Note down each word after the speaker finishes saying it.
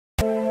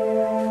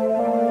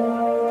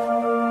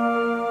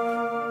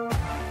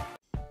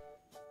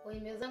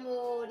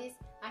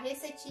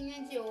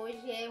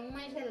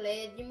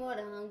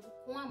morango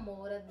com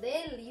amora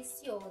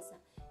deliciosa.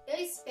 Eu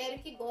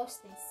espero que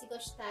gostem. Se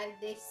gostarem,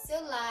 deixe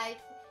seu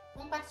like,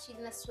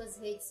 compartilhe nas suas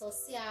redes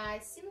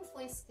sociais. Se não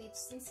for inscrito,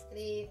 se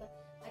inscreva,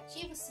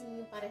 ative o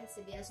sininho para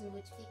receber as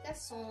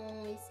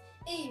notificações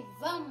e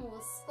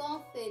vamos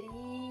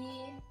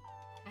conferir.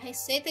 A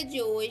receita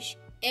de hoje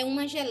é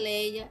uma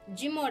geleia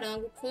de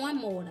morango com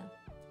amora.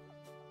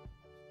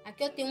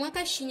 Aqui eu tenho uma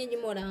caixinha de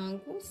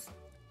morangos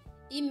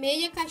e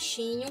meia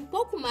caixinha, um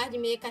pouco mais de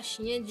meia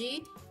caixinha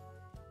de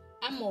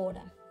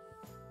amora.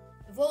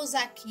 Eu vou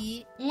usar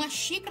aqui uma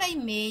xícara e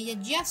meia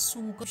de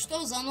açúcar. Estou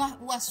usando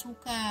o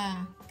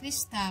açúcar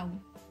cristal,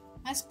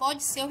 mas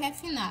pode ser o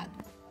refinado.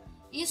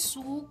 E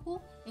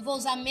suco, eu vou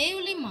usar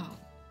meio limão.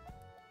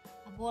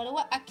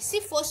 Agora, aqui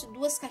se fosse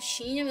 2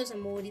 caixinhas, meus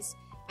amores,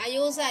 aí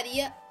eu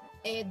usaria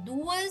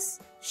 2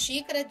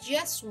 xícaras de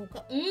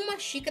açúcar, uma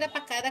xícara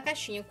para cada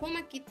caixinha. Como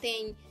aqui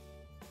tem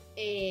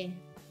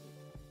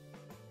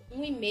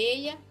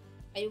 1,5,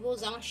 aí eu vou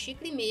usar 1,5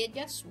 xícaras de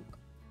açúcar.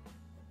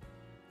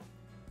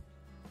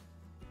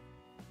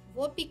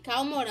 Vou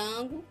picar o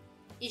morango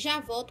e já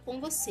volto com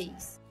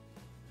vocês.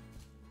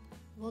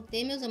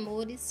 Voltei, meus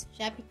amores,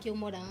 já piquei o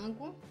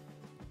morango.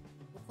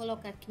 Vou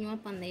colocar aqui em uma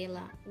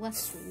panela o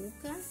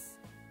açúcar.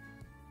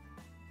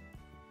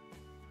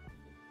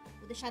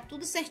 Vou deixar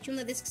tudo certinho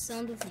na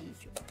descrição do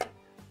vídeo.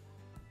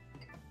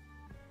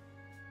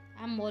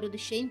 A amora eu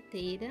deixei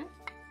inteira.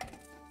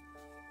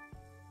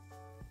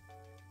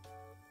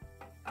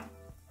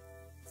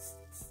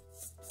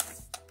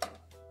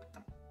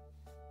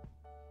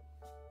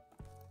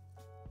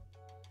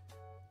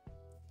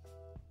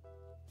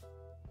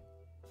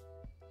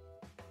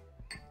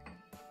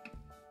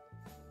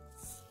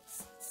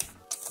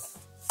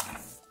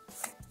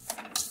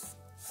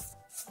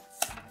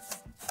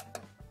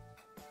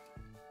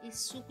 E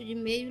suco de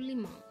meio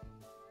limão.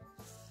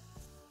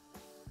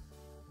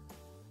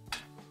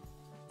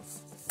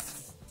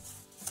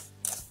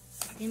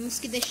 Temos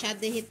que deixar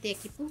derreter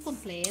aqui por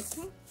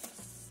completo.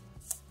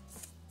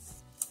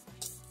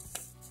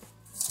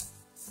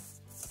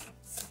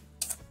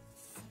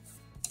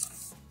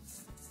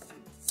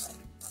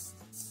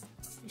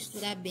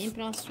 Misturar bem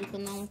para o açúcar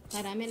não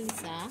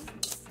caramelizar,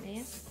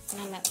 né?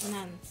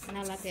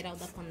 Na lateral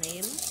da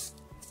panela.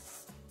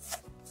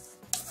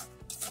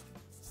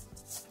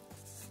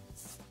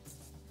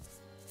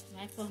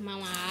 Vai formar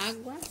uma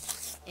água,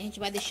 a gente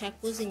vai deixar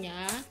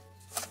cozinhar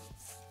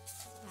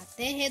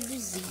até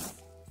reduzir.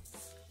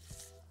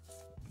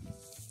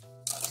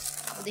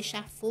 Vou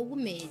deixar fogo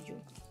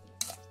médio.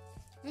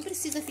 Não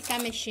precisa ficar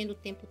mexendo o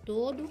tempo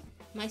todo,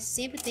 mas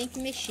sempre tem que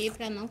mexer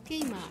para não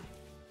queimar.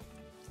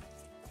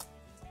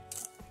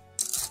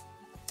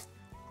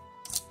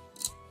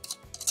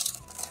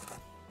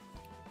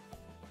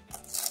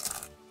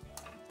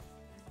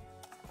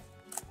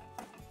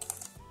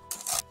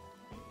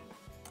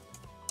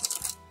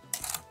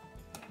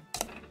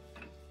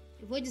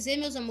 Vou dizer,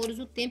 meus amores,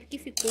 o tempo que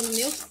ficou no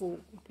meu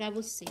fogo para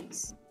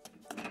vocês.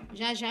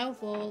 Já já eu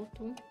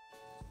volto.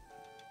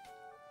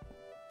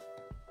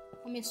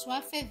 Começou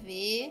a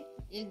ferver,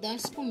 ele dá uma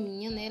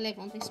espuminha, né?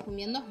 Levanta uma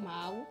espuminha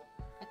normal.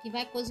 Aqui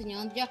vai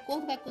cozinhando, de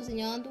acordo vai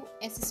cozinhando,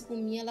 essa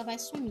espuminha ela vai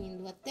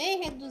sumindo até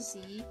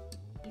reduzir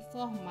e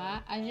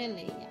formar a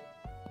geleia.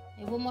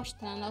 Eu vou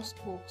mostrando aos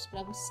poucos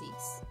para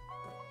vocês.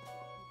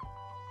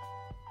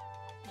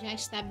 Já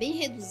está bem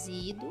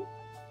reduzido,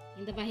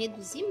 ainda vai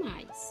reduzir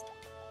mais.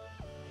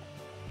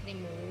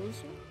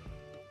 Cremoso.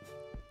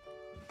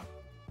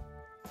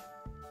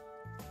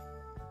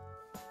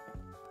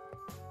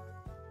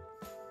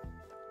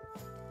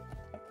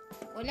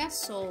 Olha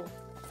só,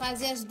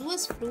 fazer as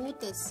 2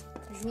 frutas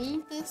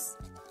juntas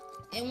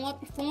foi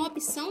uma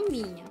opção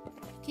minha.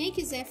 Quem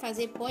quiser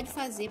fazer pode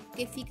fazer,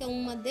 porque fica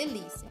uma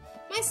delícia.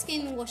 Mas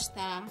quem não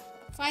gostar,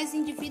 faz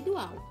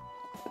individual.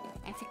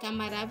 Vai ficar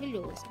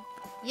maravilhoso.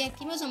 E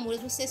aqui, meus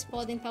amores, vocês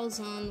podem estar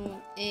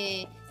usando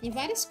em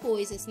várias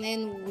coisas, né?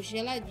 No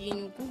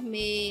geladinho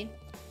gourmet,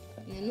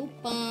 né? No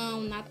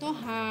pão, na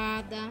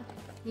torrada,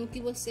 no que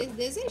vocês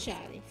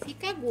desejarem.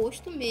 Fica a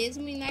gosto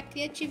mesmo e na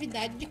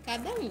criatividade de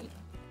cada um.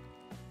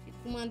 Fica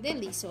uma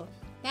delícia, ó.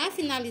 Tá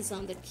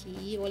finalizando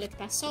aqui, olha que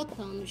tá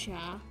soltando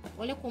já.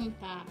 Olha como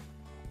tá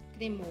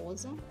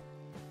cremosa.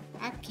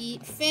 Aqui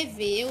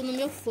ferveu no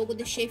meu fogo,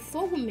 deixei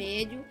fogo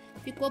médio,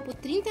 ficou por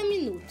 30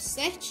 minutos,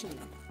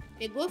 certinho.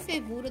 Pegou a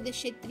fervura,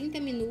 deixei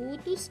 30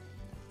 minutos.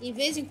 Em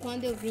vez em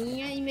quando eu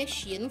vinha e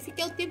mexia. Não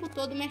fiquei o tempo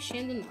todo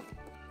mexendo, não.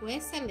 Ficou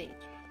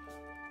excelente.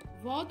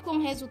 Volto com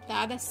o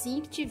resultado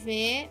assim que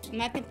tiver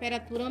na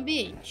temperatura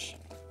ambiente.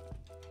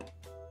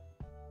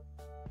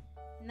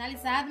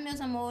 Finalizado,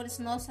 meus amores,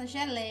 nossa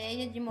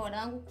geleia de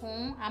morango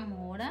com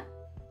amora.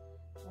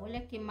 Olha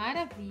que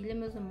maravilha,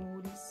 meus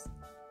amores.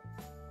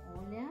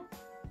 Olha.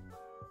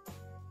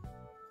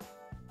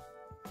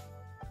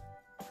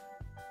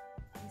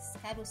 Esse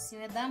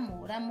carocinho é da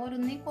amora. A amora eu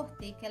nem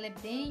cortei, que ela é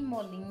bem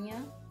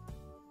molinha.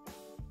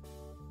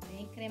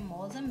 Bem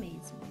cremosa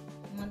mesmo.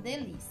 Uma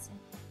delícia.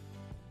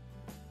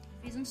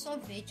 Fiz um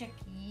sorvete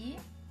aqui.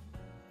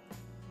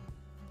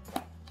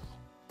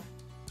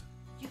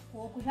 De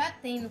coco já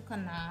tem no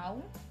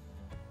canal.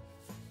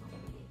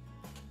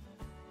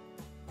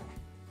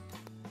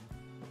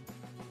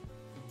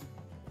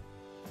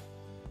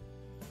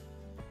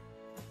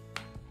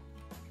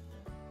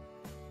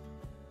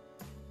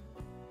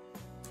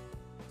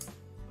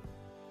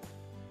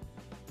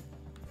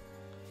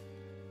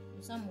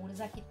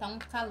 amores. Aqui tá um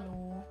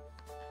calor.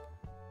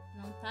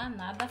 Não tá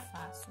nada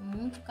fácil.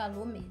 Muito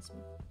calor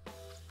mesmo.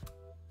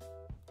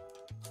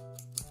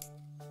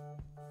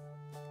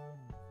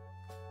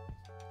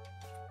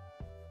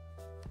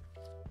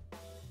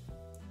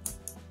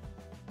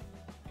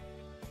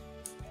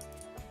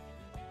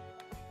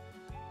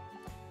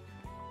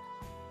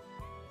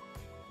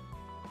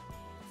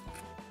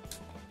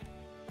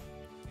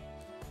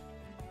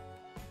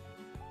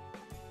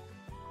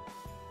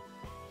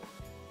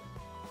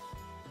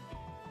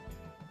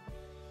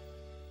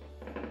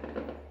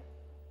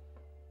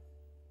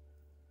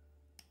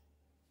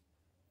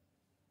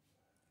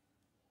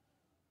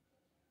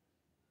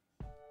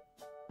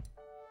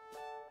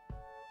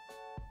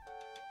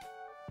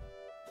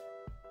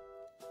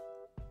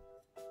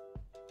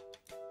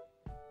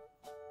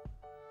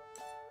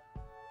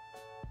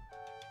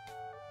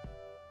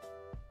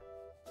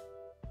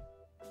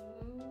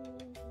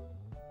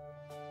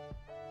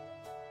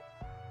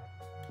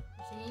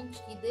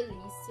 Gente, que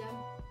delícia!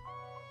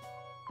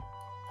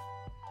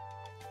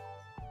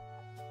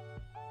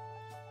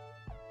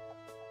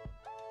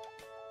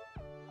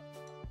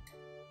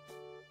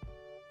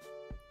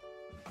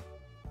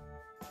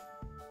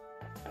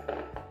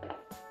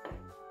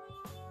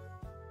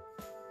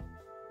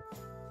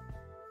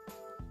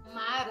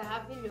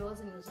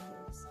 Maravilhoso, meus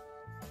amores.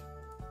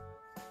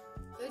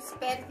 Eu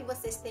espero que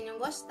vocês tenham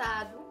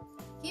gostado,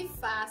 que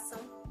façam.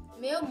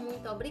 Meu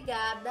muito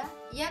obrigada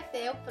e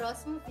até o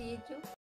próximo vídeo.